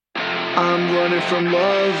I'm running from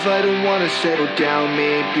love, I don't wanna settle down.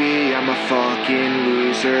 Maybe I'm a fucking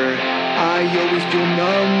loser. I always feel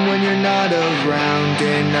numb when you're not around,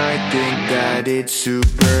 and I think that it's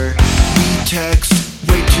super. We text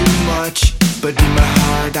way too much, but in my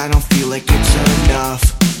heart I don't feel like it's enough.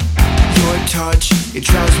 Your touch, it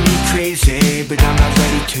drives me crazy, but I'm not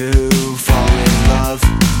ready to fall in love.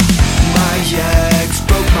 My ex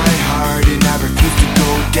broke my heart, and I refuse to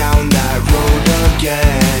go down that road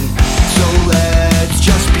again. So let's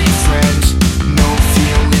just be friends, no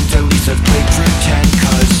feelings, at least let's play pretend.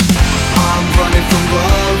 Cause I'm running from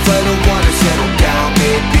love, I don't wanna settle down.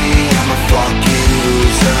 Maybe I'm a fucking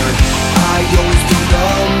loser. I always feel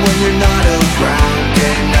numb when you're not around,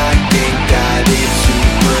 and I think that it's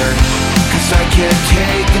super. Cause I can't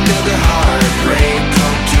take another heartbreak.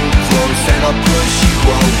 Come too close and I'll push you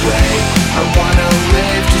away. I wanna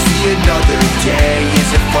live to see another day. Is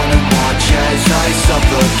it fun to watch as I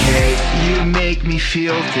suffocate? You make me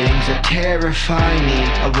feel things that terrify me.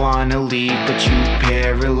 I wanna leave but you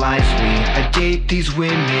paralyze me. I date these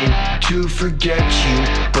women to forget you,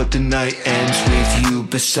 but the night ends with you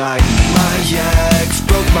beside me. My ex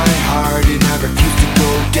broke my heart, and I refuse to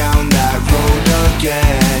go down that road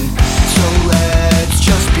again. So let's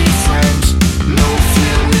just be friends, no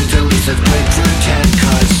feelings, at least let's play pretend.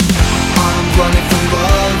 Cause I'm running from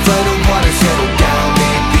love, I don't wanna settle down.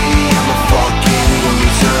 Maybe I'm a fucking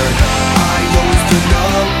loser. I always feel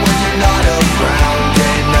numb when you're not around,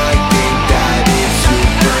 and I think that it's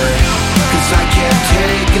super. Cause I can't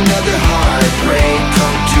take another heartbreak.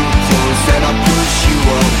 Come too close and I'll push you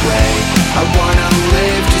away. I wanna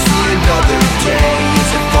live to see another day. Is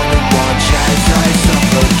it fun to watch as I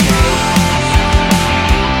suffocate?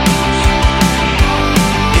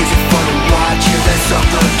 Is it fun to watch as I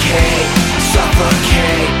suffocate?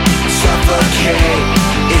 Suffocate, suffocate.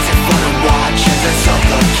 Is it fun to watch as I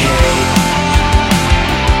suffocate?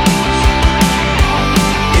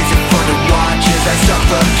 Is it fun to watch as I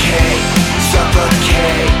suffocate?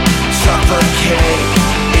 Suffocate, suffocate.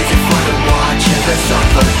 Is it fun to watch as I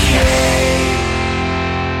suffocate?